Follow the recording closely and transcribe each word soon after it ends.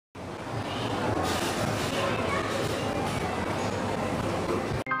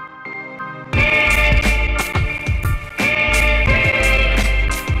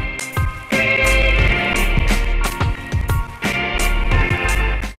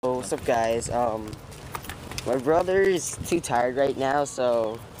what's up guys? My brother is too tired right now,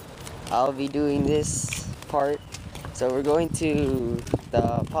 so I'll be doing this part. So we're going to the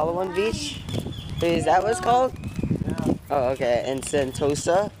Palawan Beach. Is that what it's called? Yeah. Oh, okay. And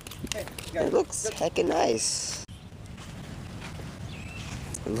Sentosa. It looks heckin' nice.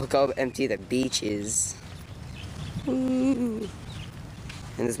 Look how empty the beach is. Woo.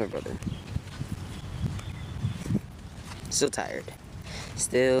 And this is my brother. Still tired.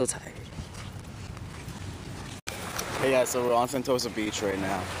 Still tired. Hey guys, so we're on Sentosa Beach right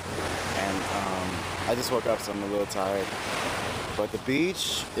now, and I just woke up, so I'm a little tired. But the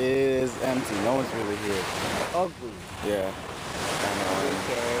beach is empty. No one's really here. Ugly. Yeah. And,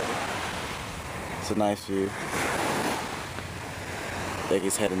 it's a nice view.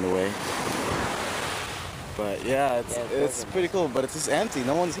 Becky's head in the way. But yeah, it's pretty cool. But it's just empty.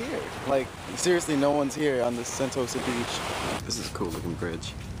 No one's here. Like seriously, no one's here on the Sentosa Beach. This is a cool looking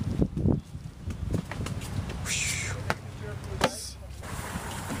bridge.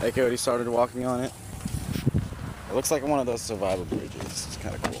 Hey, already started walking on it. It looks like one of those survival bridges. It's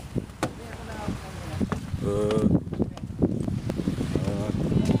kind of cool.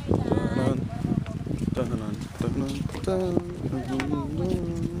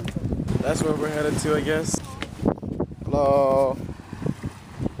 That's where we're headed to, I guess. Hello.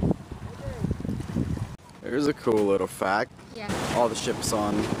 Here's a cool little fact. Yeah. All the ships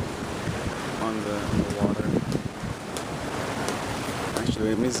on the water. Actually,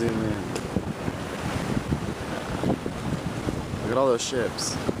 let me zoom in. Look at all those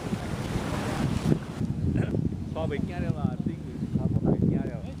ships.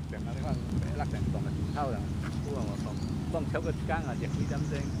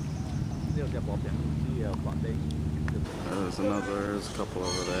 There's a couple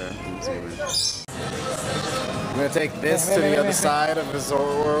over there. I'm gonna take this to the other side of Resort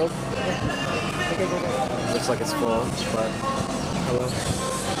World. Looks like it's full, but hello.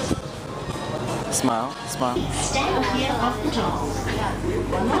 Smile, smile. Stand clear of the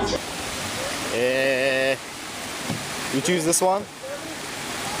doors. Yeah. You choose this one?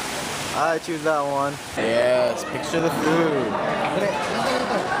 I choose that one. Yes, picture the food.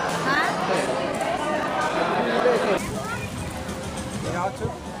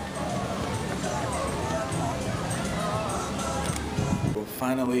 We're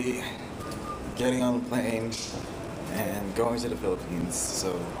finally getting on the plane and going to the Philippines.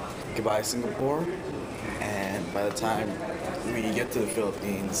 So goodbye Singapore, and by the time we get to the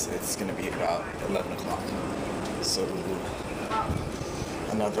Philippines, it's gonna be about 11 o'clock. So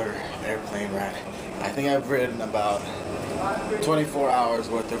another airplane ride. I think I've ridden about 24 hours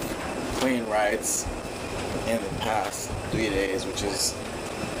worth of plane rides in the past 3 days, which is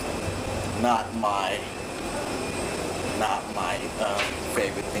not my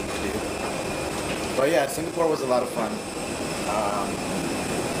favorite thing to do. But yeah, Singapore was a lot of fun.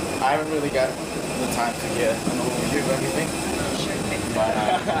 I haven't really got the time to get an overview of everything, but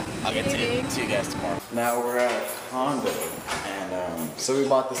I'll get to you guys tomorrow. Now we're at a condo, and so we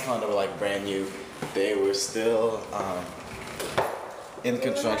bought this condo like brand new. They were still in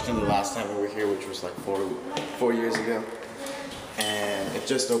construction the last time we were here, which was like four years ago, and it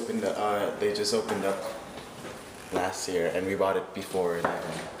just opened. They just opened up last year, and we bought it before it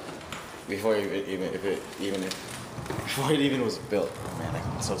even was built. Oh man,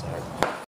 I'm so tired.